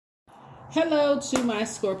Hello to my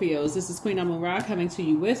Scorpios. This is Queen Amun Ra coming to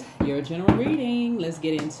you with your general reading. Let's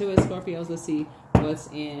get into it, Scorpios. Let's see what's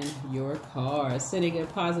in your cards. Sending a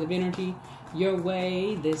positive energy your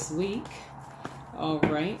way this week. All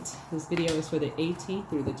right. This video is for the 18th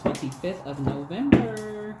through the 25th of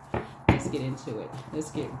November. Let's get into it.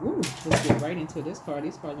 Let's get right into this card.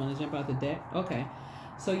 These cards want to jump out the deck. Okay.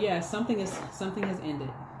 So yeah, something has ended.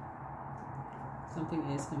 Something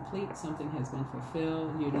is complete. Something has been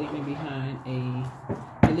fulfilled. You're leaving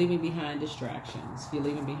behind distractions. You're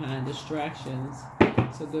leaving behind distractions.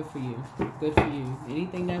 So good for you. Good for you.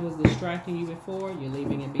 Anything that was distracting you before, you're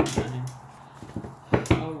leaving it behind.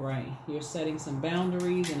 All right. You're setting some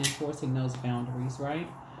boundaries and enforcing those boundaries, right?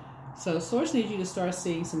 So Source needs you to start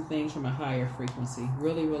seeing some things from a higher frequency.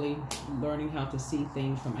 Really, really learning how to see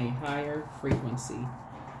things from a higher frequency.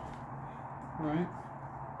 All right.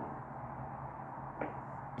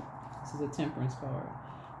 This is a Temperance card.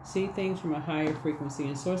 See things from a higher frequency.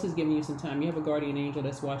 And Source is giving you some time. You have a guardian angel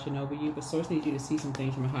that's watching over you, but Source needs you to see some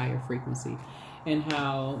things from a higher frequency. And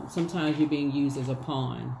how sometimes you're being used as a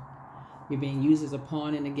pawn. You're being used as a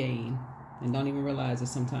pawn in a game. And don't even realize it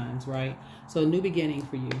sometimes, right? So a new beginning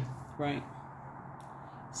for you, right?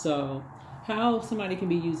 So how somebody can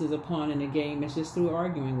be used as a pawn in a game is just through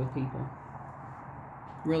arguing with people.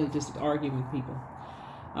 Really just arguing with people.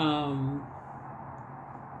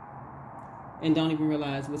 And don't even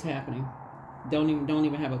realize what's happening. Don't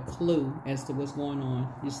even have a clue as to what's going on.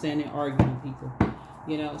 You're standing there arguing with people.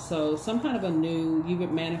 You know, so some kind of a new, you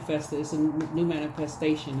would manifest this, and new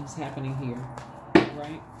manifestation is happening here,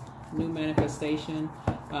 right? New manifestation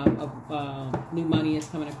of new money is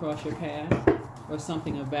coming across your path, or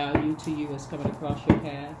something of value to you is coming across your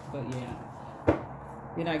path. But yeah,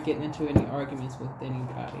 you're not getting into any arguments with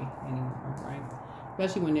anybody anymore, right?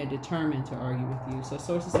 Especially when they're determined to argue with you. So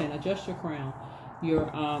Source is saying, adjust your crown. You're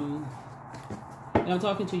and I'm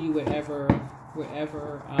talking to you wherever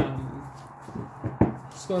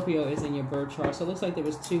Scorpio is in your birth chart. So it looks like there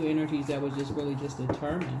was two energies that were just really just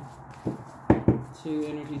determined. Two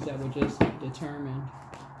energies that were just determined.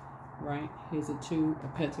 Right? Here's the Two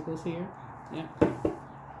of Pentacles here. Yeah.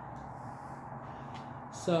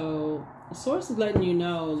 So Source is letting you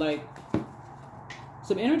know, like,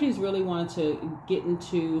 some energies really want to get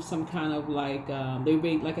into some kind of like, they're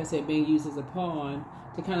being, like I said, being used as a pawn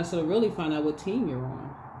to kind of sort of really find out what team you're on.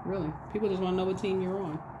 Really. People just want to know what team you're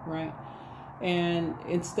on, right? And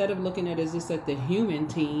instead of looking at it as just like the human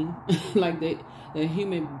team, like the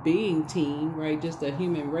human being team, right? Just the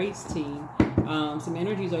human race team. Some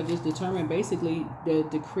energies are just determined basically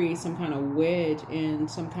to create some kind of wedge and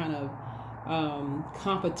some kind of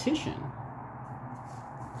competition.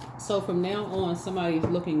 So from now on, somebody's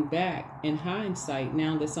looking back in hindsight,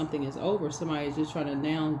 now that something is over, somebody's just trying to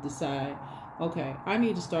now decide, okay, I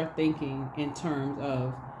need to start thinking in terms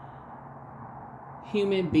of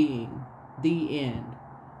human being, the end.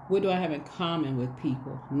 What do I have in common with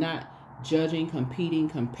people? Not judging, competing,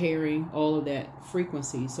 comparing, all of that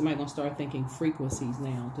frequency. Somebody's going to start thinking frequencies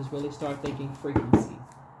now. Just really start thinking frequency.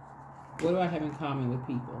 What do I have in common with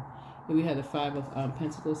people? And we have the Five of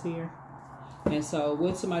Pentacles here. And so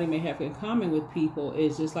what somebody may have in common with people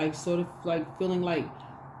is just like sort of like feeling like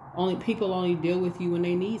people only deal with you when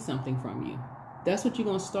they need something from you. That's what you're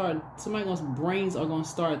going to start. Somebody's brains are going to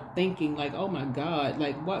start thinking like, oh my God,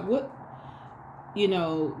 like what, you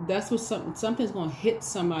know, that's what something's going to hit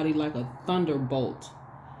somebody like a thunderbolt.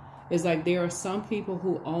 It's like there are some people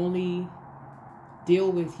who only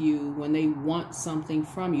deal with you when they want something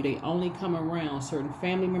from you. They only come around. Certain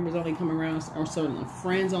family members only come around, or certain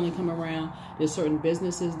friends only come around. There's certain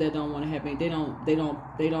businesses that don't want to have any. They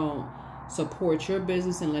don't support your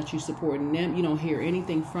business and let you support them. You don't hear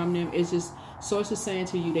anything from them. It's just Source is saying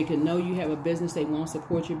to you, they can know you have a business. They won't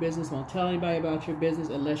support your business. Won't tell anybody about your business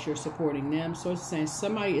unless you're supporting them. Source is saying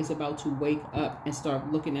somebody is about to wake up and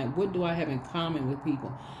start looking at, what do I have in common with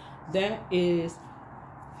people? That is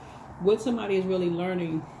what somebody is really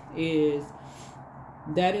learning, is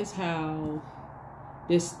that is how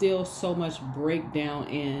there's still so much breakdown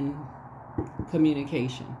in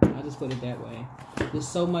communication. I'll just put it that way. There's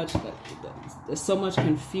so much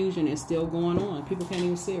confusion is still going on. People can't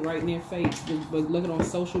even see it right in their face. But looking on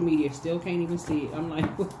social media, still can't even see it. I'm like,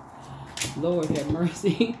 Lord have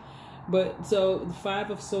mercy. But so the Five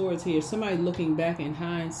of Swords here, somebody looking back in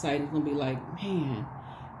hindsight is going to be like, man,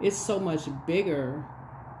 it's so much bigger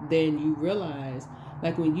than you realize.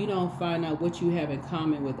 Like when you don't find out what you have in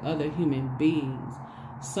common with other human beings.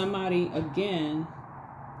 Somebody, again,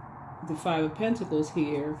 the Five of Pentacles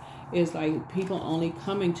here is like people only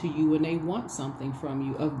coming to you when they want something from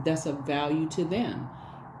you that's of value to them.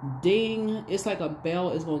 ding, it's like a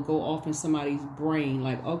bell is going to go off in somebody's brain.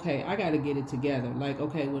 Like, okay, I got to get it together. Like,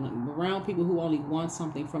 okay, when I'm around people who only want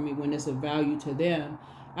something from me when it's of value to them,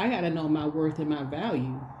 I got to know my worth and my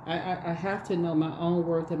value. I have to know my own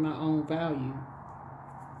worth and my own value.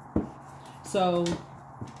 So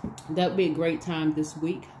that would be a great time this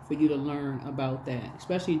week for you to learn about that,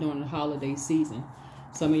 especially during the holiday season.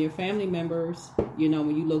 Some of your family members, you know,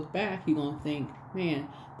 when you look back, you're going to think, man,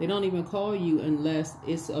 they don't even call you unless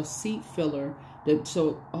it's a seat filler.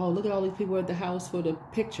 So, oh, look at all these people at the house for the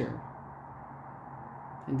picture.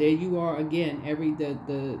 And there you are again,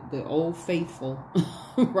 the old faithful,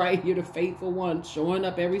 right? You're the faithful one showing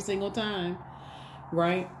up every single time,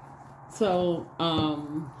 right? So,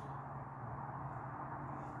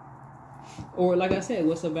 or like I said,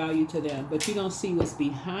 what's of value to them, but you don't see what's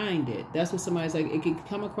behind it. That's what somebody's like. It can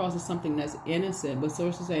come across as something that's innocent, but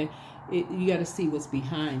sources say you got to see what's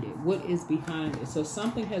behind it. What is behind it? So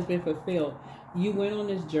something has been fulfilled. You went on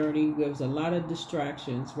this journey. There was a lot of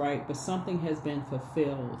distractions, right? But something has been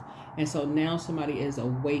fulfilled, and so now somebody is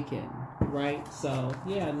awakened, right? So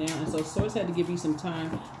yeah, now and so source had to give you some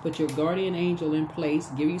time, put your guardian angel in place,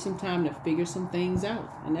 give you some time to figure some things out,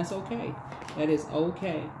 and that's okay. That is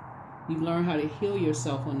okay. You've learned how to heal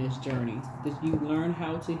yourself on this journey. You've learned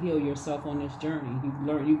how to heal yourself on this journey.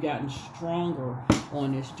 You've gotten stronger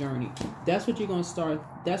on this journey. That's what you're going to start.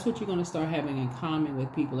 That's what you're going to start having in common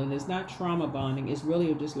with people. And it's not trauma bonding. It's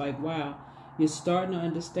really just like, wow, you're starting to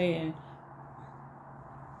understand.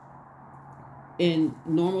 In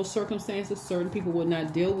normal circumstances, certain people would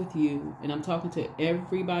not deal with you. And I'm talking to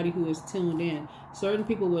everybody who is tuned in. Certain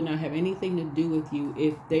people would not have anything to do with you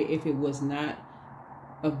if it was not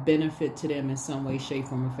of benefit to them in some way, shape,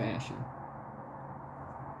 form, or fashion.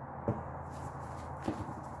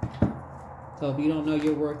 So if you don't know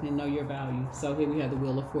your worth and know your value. So here we have the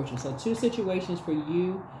Wheel of Fortune. So 2 situations for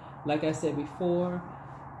you. Like I said before,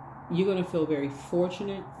 you're going to feel very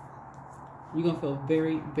fortunate. You're going to feel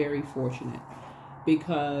very, very fortunate.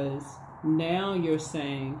 Because now you're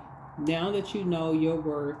saying, now that you know your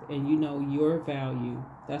worth and you know your value,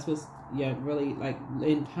 that's what's, yeah, really, like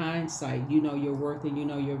in hindsight, you know your worth and you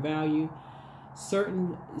know your value.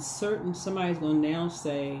 Somebody's going to now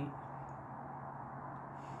say,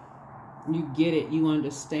 you get it, you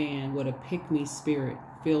understand what a pick-me spirit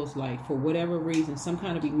feels like. For whatever reason, some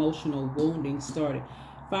kind of emotional wounding started.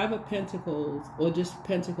 5 of Pentacles, or just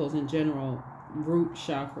Pentacles in general, root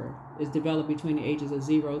chakra, is developed between the ages of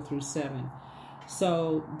 0 through 7.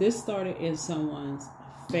 So this started in someone's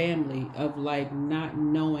family of like not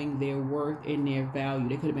knowing their worth and their value.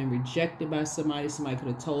 They could have been rejected by somebody. Somebody could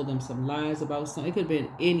have told them some lies about something. It could have been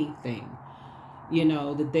anything, you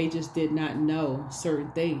know, that they just did not know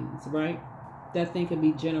certain things, right? That thing could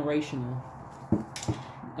be generational.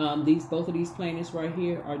 Both of these planets right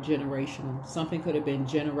here are generational. Something could have been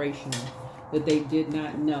generational that they did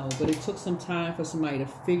not know, but it took some time for somebody to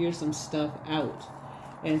figure some stuff out.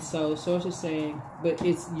 And so source is saying, but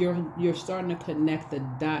it's you're starting to connect the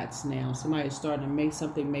dots now. Somebody's starting to make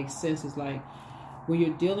something make sense. It's like when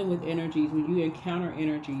you're dealing with energies, when you encounter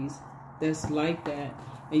energies that's like that,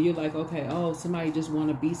 and you're like, okay, oh, somebody just want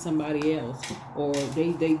to be somebody else, or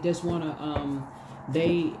they just want to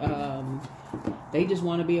they just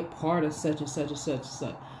want to be a part of such and such and such and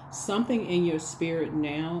such. Something in your spirit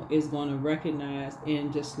now is going to recognize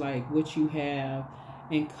in just like what you have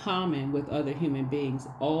in common with other human beings.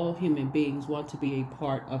 All human beings want to be a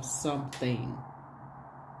part of something.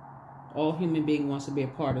 All human being wants to be a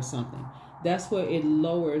part of something. That's what it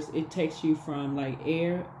lowers. It takes you from like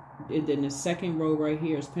air. And then the second row right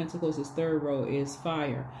here is Pentacles. This third row is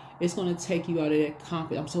fire. It's going to take you out of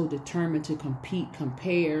that I'm so determined to compete,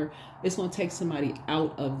 compare. It's going to take somebody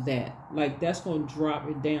out of that. Like that's going to drop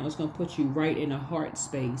it down. It's going to put you right in a heart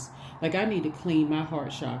space. Like I need to clean my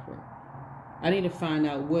heart chakra. I need to find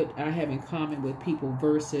out what I have in common with people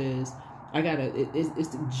versus I gotta, it's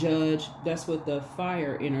to judge. That's what the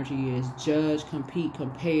fire energy is. Judge, compete,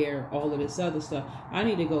 compare, all of this other stuff. I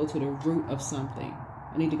need to go to the root of something.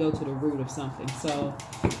 I need to go to the root of something. So,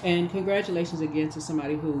 and congratulations again to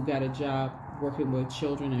somebody who got a job working with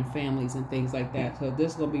children and families and things like that. So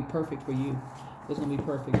this is going to be perfect for you. This is going to be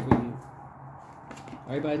perfect for you.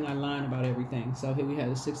 Everybody's not lying about everything. So here we have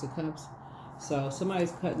the 6 of Cups. So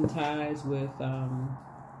somebody's cutting ties with,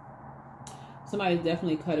 somebody's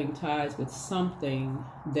definitely cutting ties with something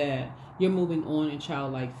that you're moving on in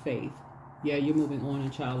childlike faith. Yeah, you're moving on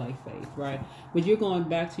in childlike faith, right? But you're going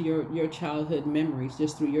back to your childhood memories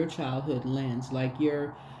just through your childhood lens. Like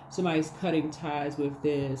somebody's cutting ties with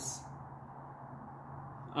this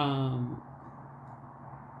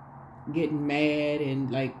getting mad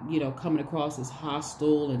and like, you know, coming across as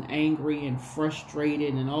hostile and angry and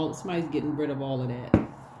frustrated and all. Somebody's getting rid of all of that.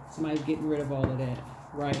 Somebody's getting rid of all of that,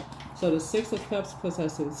 right? So the Six of Cups puts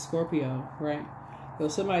us with Scorpio, right? So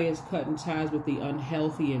somebody is cutting ties with the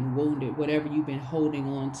unhealthy and wounded, whatever you've been holding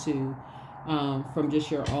on to from just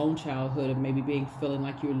your own childhood, of maybe feeling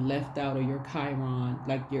like you're left out, or your Chiron,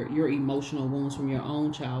 like your emotional wounds from your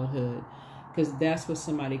own childhood. Because that's what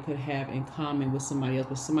somebody could have in common with somebody else,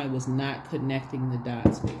 but somebody was not connecting the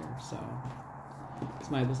dots there. So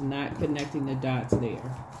somebody was not connecting the dots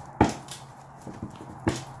there.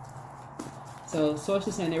 So Source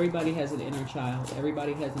is saying everybody has an inner child.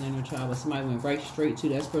 Everybody has an inner child, but somebody went right straight to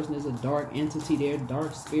that person is a dark entity. They're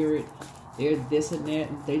dark spirit. They're this and that.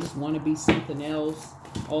 And they just want to be something else.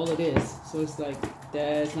 All of this. So it's like,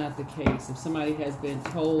 that's not the case. If somebody has been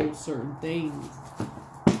told certain things,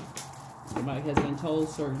 somebody has been told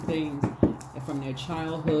certain things from their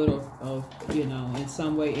childhood, or you know, in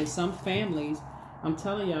some way, in some families, I'm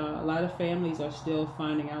telling y'all, a lot of families are still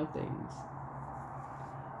finding out things.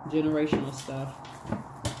 Generational stuff.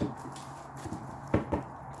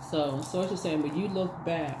 So Source is saying, when you look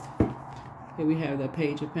back, here we have the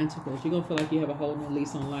Page of Pentacles, you're going to feel like you have a whole new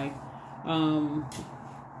lease on life.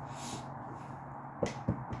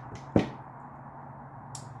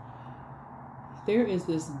 There is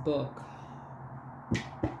this book,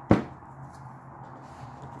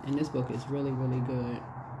 and this book is really, really good.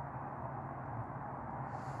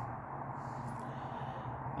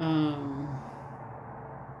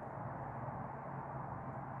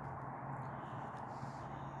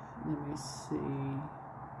 Let me see.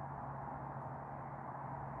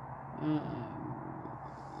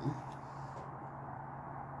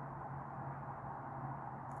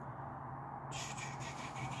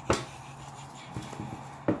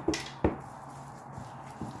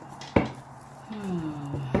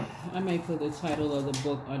 I may put the title of the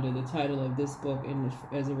book under the title of this book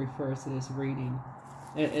as it refers to this reading,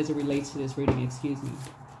 as it relates to this reading, excuse me.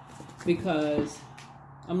 Because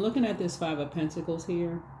I'm looking at this Five of Pentacles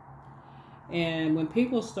here. And when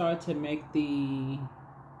people start to make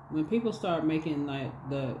making like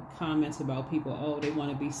the comments about people, oh, they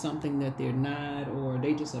want to be something that they're not, or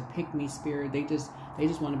they just a pick-me spirit, they just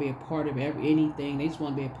want to be a part of anything, they just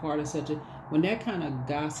want to be a part of such a, when that kind of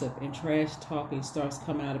gossip and trash talking starts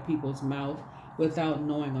coming out of people's mouth without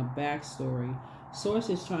knowing a backstory, Source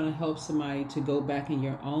is trying to help somebody to go back in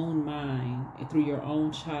your own mind and through your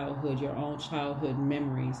own childhood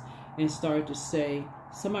memories, and start to say,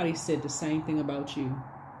 somebody said the same thing about you.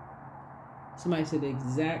 Somebody said the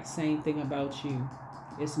exact same thing about you.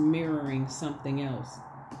 It's mirroring something else.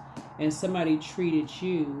 And somebody treated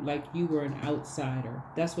you like you were an outsider.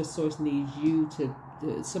 That's what Source needs you to.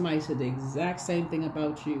 Somebody said the exact same thing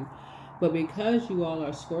about you. But because you all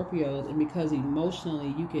are Scorpios, and because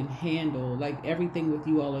emotionally you can handle, like everything with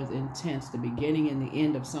you all is intense. The beginning and the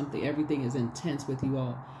end of something, everything is intense with you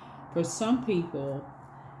all. For some people,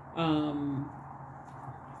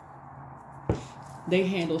 they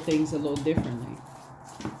handle things a little differently.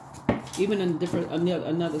 Even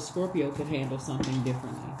another Scorpio could handle something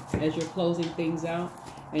differently. As you're closing things out,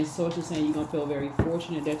 and Source is saying you're going to feel very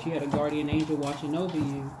fortunate that you had a guardian angel watching over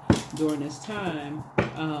you during this time,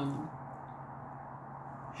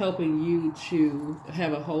 helping you to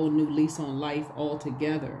have a whole new lease on life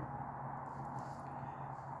altogether.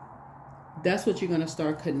 That's what you're going to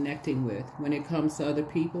start connecting with when it comes to other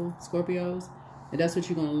people, Scorpios. And that's what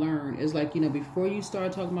you're going to learn. It's like, you know, before you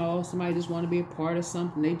start talking about, oh, somebody just want to be a part of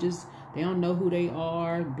something, they don't know who they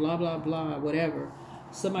are, blah, blah, blah, whatever.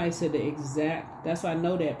 Somebody said the exact, that's why I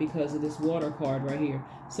know that because of this water card right here.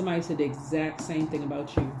 Somebody said the exact same thing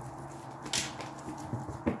about you.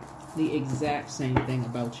 The exact same thing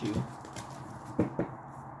about you.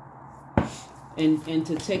 And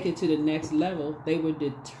to take it to the next level, they were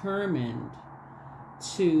determined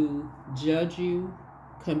to judge you,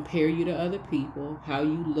 compare you to other people, how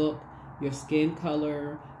you look, your skin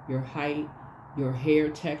color, your height, your hair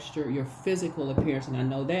texture, your physical appearance. And I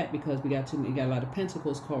know that because we got a lot of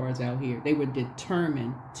Pentacles cards out here. They were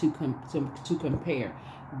determined to compare.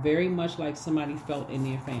 Very much like somebody felt in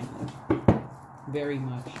their family. Very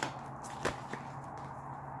much.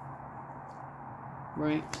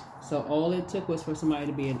 Right? So all it took was for somebody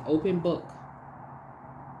to be an open book.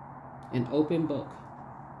 An open book.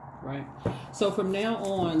 Right? So from now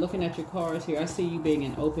on, looking at your cards here, I see you being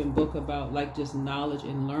an open book about like just knowledge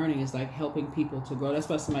and learning is like helping people to grow. That's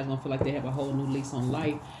why somebody's going to feel like they have a whole new lease on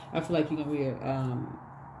life. I feel like you're going to be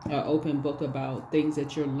an open book about things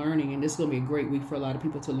that you're learning. And this is going to be a great week for a lot of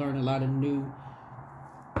people to learn a lot of new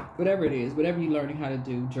Whatever it is, whatever you're learning how to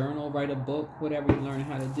do, journal, write a book, whatever you're learning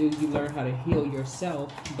how to do, you learn how to heal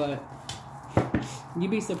yourself. But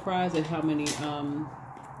you'd be surprised at how many,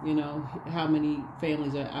 you know, how many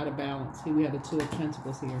families are out of balance. Here we have the Two of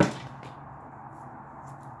Pentacles here.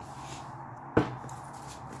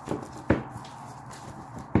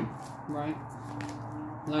 Right?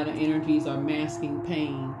 A lot of energies are masking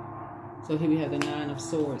pain. So here we have the Nine of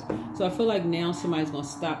Swords. So I feel like now somebody's going to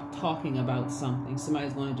stop talking about something.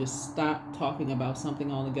 Somebody's going to just stop talking about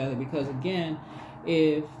something altogether. Because again,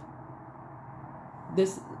 if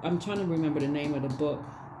this, I'm trying to remember the name of the book.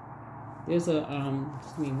 There's a,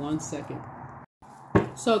 give me 1 second.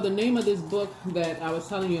 So the name of this book that I was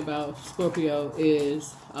telling you about, Scorpio,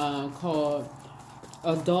 is called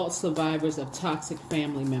Adult Survivors of Toxic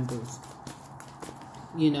Family Members.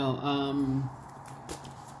 You know,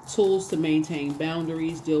 tools to maintain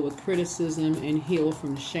boundaries, deal with criticism, and heal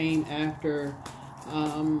from shame after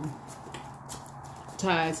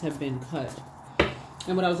ties have been cut.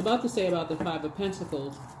 And what I was about to say about the Five of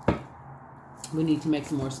Pentacles, we need to make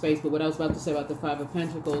some more space, but what I was about to say about the Five of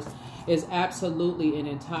Pentacles is absolutely an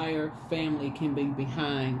entire family can be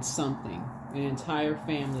behind something. An entire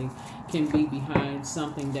family can be behind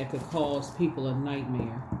something that could cause people a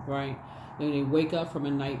nightmare, right? When they wake up from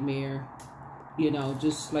a nightmare, you know,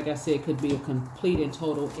 just like I said, it could be a complete and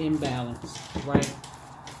total imbalance, right?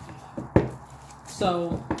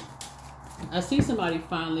 So I see somebody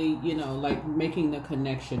finally, you know, like making the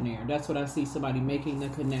connection there. That's what I see, somebody making the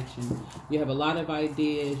connection. You have a lot of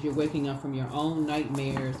ideas. You're waking up from your own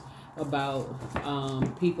nightmares about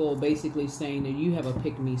people basically saying that you have a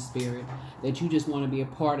pick-me spirit, that you just want to be a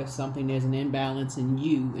part of something. There's an imbalance in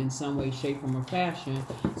you in some way, shape, form, or fashion.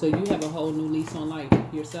 So you have a whole new lease on life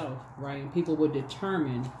yourself, right? And people were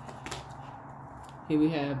determined. Here we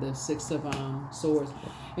have the Six of Swords.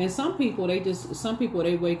 And some people,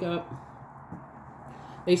 they wake up,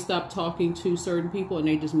 they stop talking to certain people, and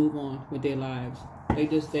they just move on with their lives.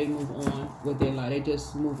 They move on with their life. They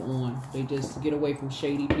just move on. They just get away from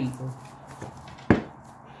shady people.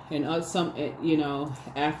 And some, you know,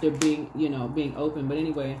 after being, you know, being open. But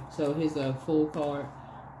anyway, so here's a full card.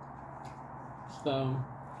 So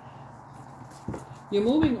you're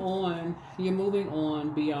moving on. You're moving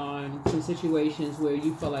on beyond some situations where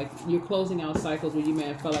you feel like you're closing out cycles where you may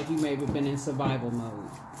have felt like you may have been in survival mode,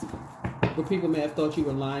 where people may have thought you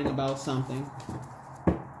were lying about something.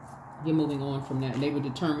 You're moving on from that. And they were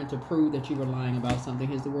determined to prove that you were lying about something.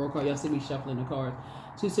 Here's the World card. Y'all see me shuffling the cards.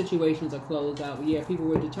 Two situations are closed out. But yeah, people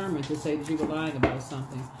were determined to say that you were lying about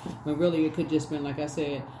something. When really it could just been, like I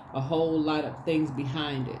said, a whole lot of things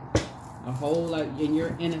behind it. A whole lot, in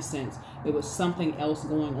your innocence, it was something else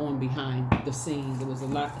going on behind the scenes. There was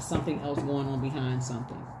something else going on behind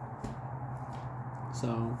something.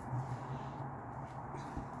 So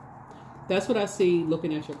that's what I see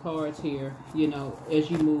looking at your cards here, you know, as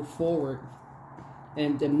you move forward.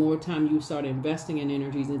 And the more time you start investing in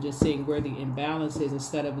energies and just seeing where the imbalance is,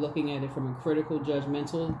 instead of looking at it from a critical,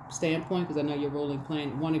 judgmental standpoint, because I know your ruling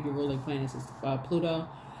planet, one of your ruling planets is Pluto.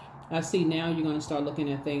 I see now you're going to start looking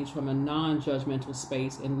at things from a non-judgmental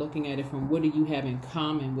space and looking at it from what do you have in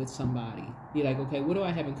common with somebody. You're like, okay, what do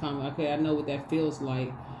I have in common? Okay, I know what that feels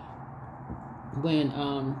like when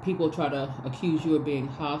people try to accuse you of being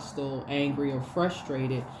hostile, angry, or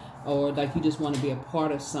frustrated, or like you just want to be a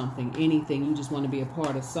part of something, anything, you just want to be a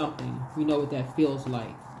part of something. You know what that feels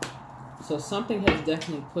like. So something has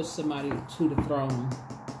definitely pushed somebody to the throne.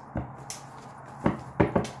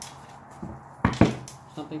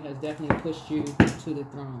 Something has definitely pushed you to the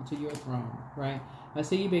throne, to your throne, right? I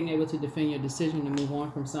see you being able to defend your decision to move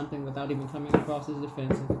on from something without even coming across as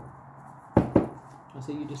defensive. I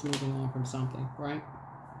see you just moving on from something, right?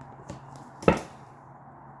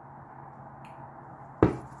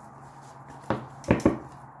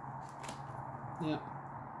 Yeah.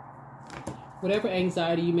 Whatever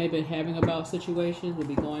anxiety you may have been having about situations will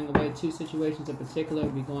be going away. Two situations in particular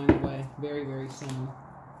will be going away very, very soon,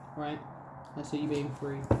 right? I see you being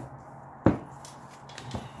free.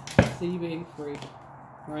 I see you being free,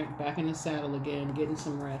 right? Back in the saddle again, getting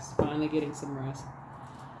some rest. Finally getting some rest.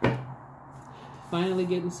 Finally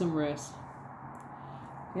getting some rest.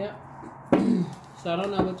 Yep. So I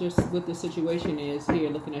don't know what the situation is here,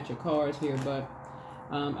 looking at your cards here, but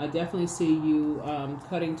I definitely see you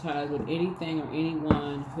cutting ties with anything or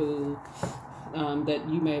anyone who that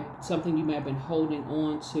you may have been holding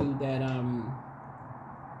on to that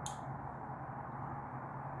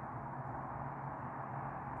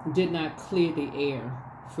did not clear the air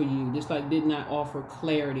for you, just like did not offer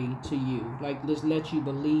clarity to you, like just let you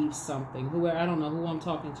believe something. I don't know who I'm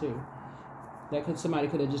talking to, That somebody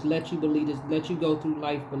could have just let you believe this, let you go through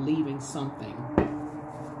life believing something.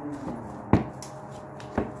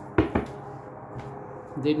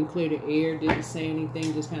 Didn't clear the air, didn't say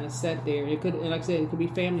anything, just kind of sat there. It could, like I said, it could be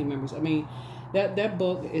family members. I mean, that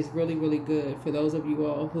book is really, really good for those of you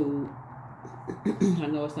all who, I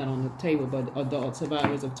know it's not on the table, but adult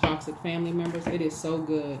survivors of toxic family members. It is so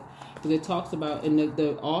good because it talks about, and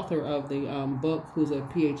the author of the book, who's a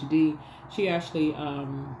PhD, she actually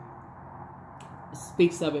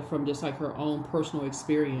speaks of it from just like her own personal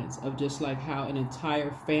experience of just like how an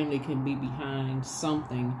entire family can be behind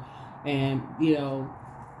something. And, you know,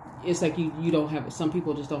 it's like you don't have, some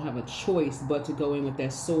people just don't have a choice but to go in with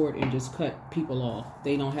that sword and just cut people off.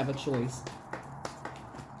 They don't have a choice.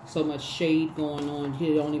 So much shade going on.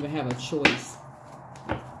 You don't even have a choice.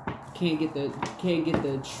 Can't get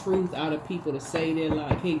the truth out of people to say their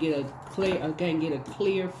life. Can't get a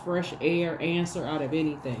clear, fresh air answer out of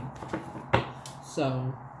anything.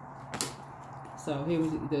 So here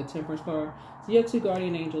was the Temperance card. So you have 2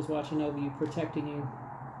 guardian angels watching over you, protecting you.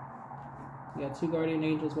 You got 2 guardian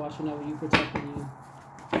angels watching over you, protecting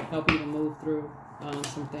you, helping you to move through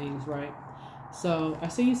some things, right? So I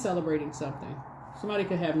see you celebrating something. Somebody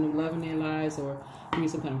could have new love in their lives, or maybe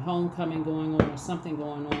some kind of homecoming going on, or something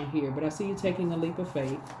going on here. But I see you taking a leap of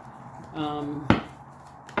faith.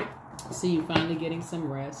 See you finally getting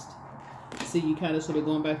some rest. See you kind of sort of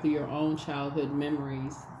going back through your own childhood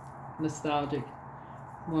memories, nostalgic,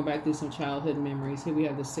 going back through some childhood memories. Here we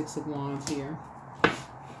have the 6 of Wands here.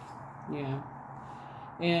 Yeah.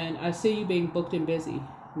 And I see you being booked and busy,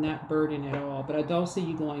 not burdened at all. But I don't see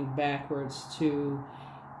you going backwards to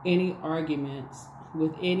any arguments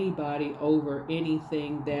with anybody over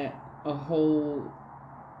anything that a whole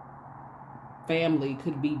family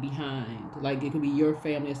could be behind. Like it could be your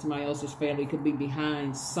family or somebody else's family could be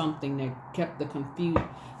behind something that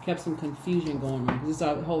kept some confusion going on. Because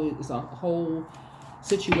it's a whole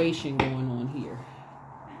situation going on here,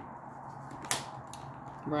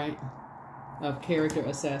 right? Of character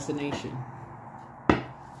assassination.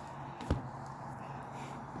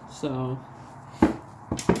 So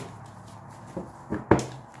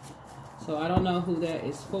I don't know who that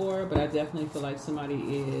is for, but I definitely feel like somebody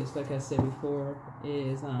is, like I said before,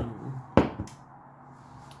 is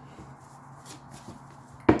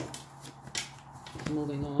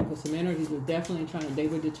moving on, because some energies were definitely they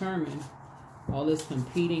were determined. All this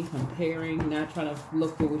competing, comparing, not trying to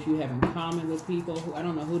look for what you have in common with people. I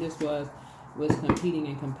don't know who this was competing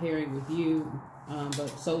and comparing with you. But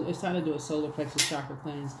so it's time to do a solar plexus chakra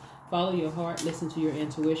cleanse. Follow your heart, listen to your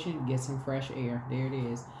intuition, get some fresh air. There it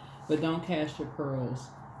is. But don't cast your pearls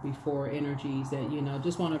before energies that, you know,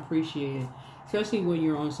 just want to appreciate it. Especially when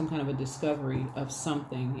you're on some kind of a discovery of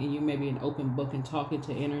something and you may be an open book and talking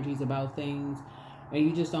to energies about things and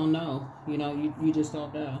you just don't know, you know, you just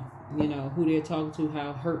don't know, you know, who they're talking to,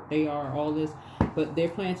 how hurt they are, all this. But they're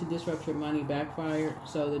planning to disrupt your money, backfired.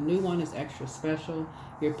 So the new one is extra special.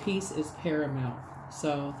 Your peace is paramount.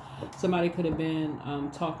 So somebody could have been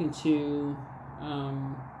talking to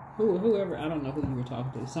whoever, I don't know who you were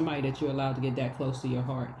talking to, somebody that you're allowed to get that close to your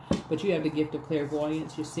heart. But you have the gift of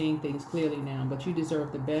clairvoyance. You're seeing things clearly now, but you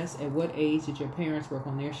deserve the best. At what age did your parents work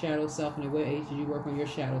on their shadow self, and at what age did you work on your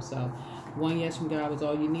shadow self? One yes from God was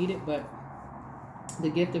all you needed, but the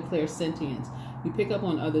gift of clairsentience. You pick up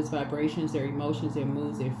on others' vibrations, their emotions, their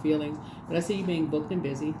moods, their feelings. But I see you being booked and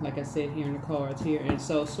busy, like I said here in the cards here. And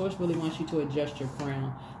so Source really wants you to adjust your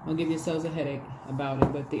crown. Don't give yourselves a headache about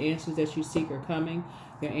it. But the answers that you seek are coming.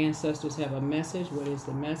 Your ancestors have a message. What is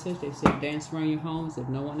the message? They said dance around your home as if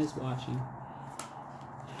no one is watching.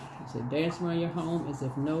 They said dance around your home as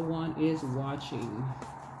if no one is watching.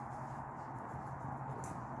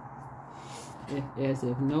 As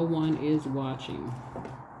if no one is watching.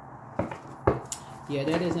 Yeah,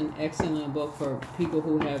 that is an excellent book for people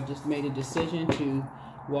who have just made a decision to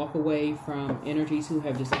walk away from energies who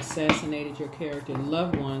have just assassinated your character,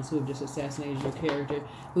 loved ones who have just assassinated your character,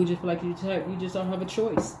 who just feel like you just don't have a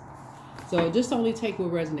choice. So just only take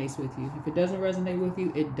what resonates with you. If it doesn't resonate with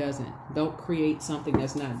you, it doesn't. Don't create something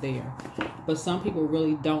that's not there. But some people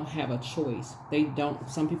really don't have a choice.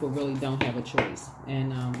 Some people really don't have a choice.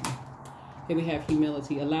 And here we have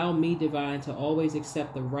humility. Allow me, divine, to always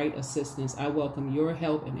accept the right assistance. I welcome your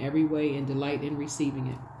help in every way and delight in receiving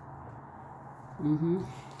it.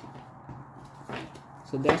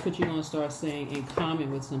 So that's what you're going to start saying in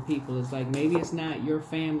common with some people. It's like maybe it's not your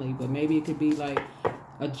family, but maybe it could be like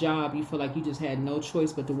a job. You feel like you just had no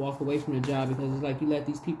choice but to walk away from the job because it's like you let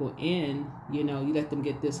these people in, you know, you let them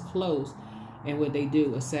get this close. And what they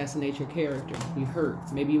do, assassinate your character. You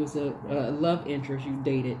hurt. Maybe it was a love interest you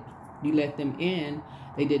dated. You let them in.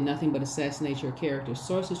 They did nothing but assassinate your character.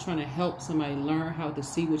 Source is trying to help somebody learn how to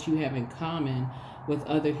see what you have in common with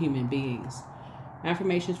other human beings.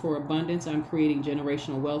 Affirmations for abundance. I'm creating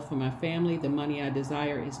generational wealth for my family. The money I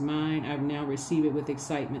desire is mine. I now receive it with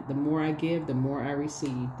excitement. The more I give, the more I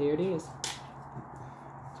receive. There it is.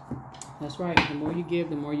 That's right. The more you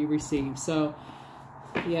give, the more you receive. So,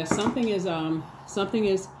 yeah, something is,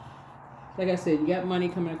 like I said, you got money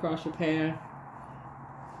coming across your path.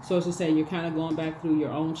 Source is saying you're kind of going back through your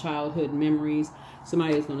own childhood memories.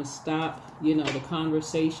 Somebody is going to stop, you know, the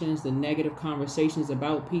conversations, the negative conversations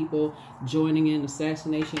about people, joining in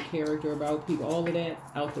assassination character about people, all of that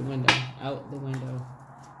out the window,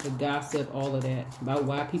 The gossip, all of that, about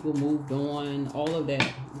why people moved on, all of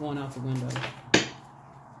that going out the window.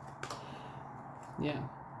 Yeah,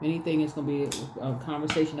 anything is going to be a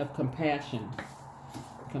conversation of compassion.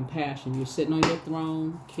 Compassion. You're sitting on your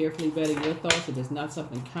throne, carefully vetting your thoughts. If it's not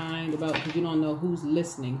something kind about, because you don't know who's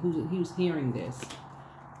listening, who's hearing this,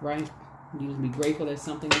 right? You just be grateful that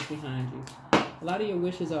something is behind you. A lot of your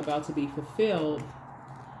wishes are about to be fulfilled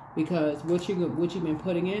because what you've been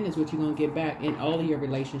putting in is what you're going to get back in all of your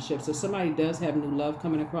relationships. So somebody does have new love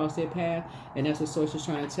coming across their path, and that's what Source is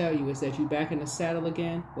trying to tell you, is that you're back in the saddle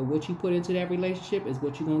again, but what you put into that relationship is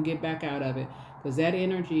what you're going to get back out of it. Because that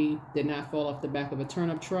energy did not fall off the back of a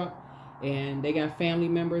turnip truck, and they got family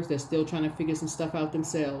members that's still trying to figure some stuff out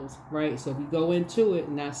themselves, right? So if you go into it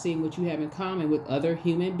not seeing what you have in common with other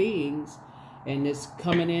human beings, and it's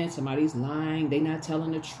coming in, somebody's lying, they not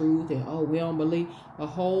telling the truth, and we don't believe, a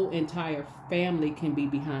whole entire family can be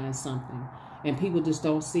behind something, and people just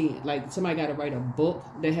don't see it. Like, somebody got to write a book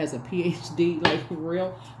that has a PhD, like, for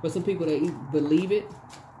real, but some people, they believe it.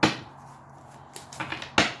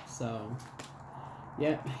 So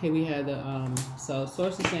yeah, here we have the, so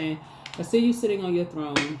Source is saying, I see you sitting on your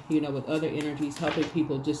throne, you know, with other energies, helping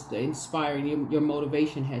people, just inspiring. Your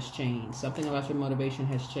motivation has changed. Something about your motivation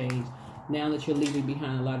has changed. Now that you're leaving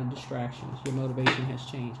behind a lot of distractions, your motivation has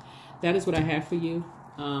changed. That is what I have for you.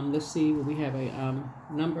 Let's see, we have a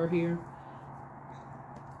number here.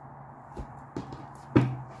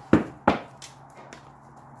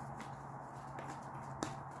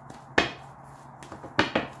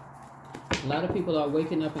 A lot of people are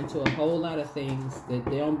waking up into a whole lot of things that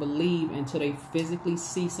they don't believe until they physically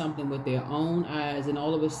see something with their own eyes, and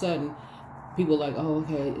all of a sudden people are like, oh,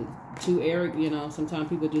 okay, too arrogant, you know. Sometimes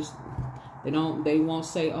people just, they won't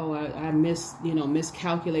say, oh, I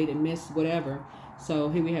miscalculated, whatever. So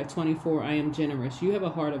here we have 24, I am generous. You have a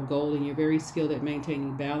heart of gold, and you're very skilled at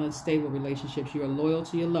maintaining balanced, stable relationships. You are loyal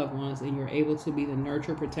to your loved ones, and you're able to be the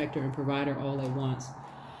nurturer, protector, and provider all at once.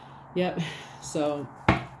 Yep. So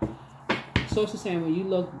Source is saying, when you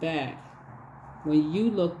look back, when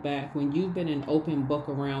you've been an open book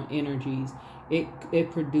around energies,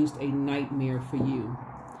 it produced a nightmare for you,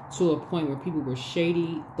 to a point where people were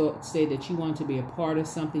shady, said that you wanted to be a part of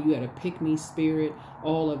something, you had a pick-me spirit,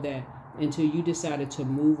 all of that, until you decided to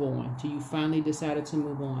move on, until you finally decided to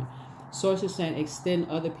move on. Source is saying, extend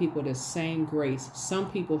other people the same grace.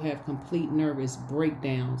 Some people have complete nervous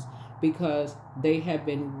breakdowns because they have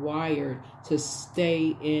been wired to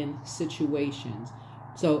stay in situations.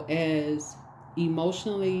 So as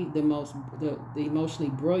emotionally, the emotionally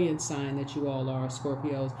brilliant sign that you all are,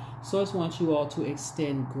 Scorpios, Source wants you all to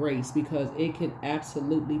extend grace, because it could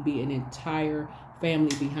absolutely be an entire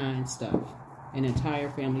family behind stuff. An entire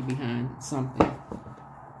family behind something.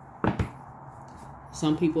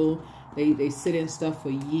 Some people, they sit in stuff for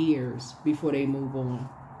years before they move on.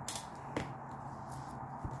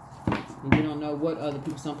 And you don't know what other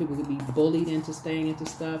people, some people could be bullied into staying into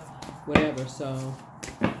stuff, whatever. So,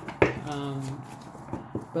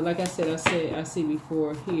 but like I said, I see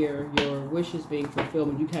before here, your wishes being fulfilled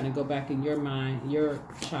when you kind of go back in your mind, your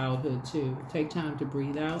childhood too. Take time to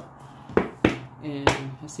breathe out. And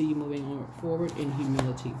I see you moving on forward in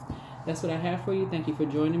humility. That's what I have for you. Thank you for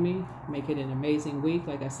joining me. Make it an amazing week.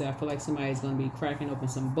 Like I said, I feel like somebody's going to be cracking open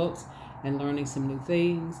some books and learning some new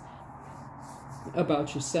things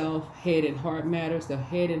about yourself. Head and heart matters. The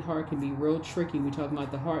head and heart can be real tricky. We're talking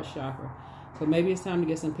about the heart chakra. So maybe it's time to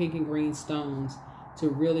get some pink and green stones to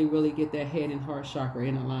really, really get that head and heart chakra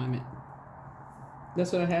in alignment.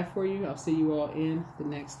 That's what I have for you. I'll see you all in the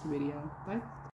next video. Bye.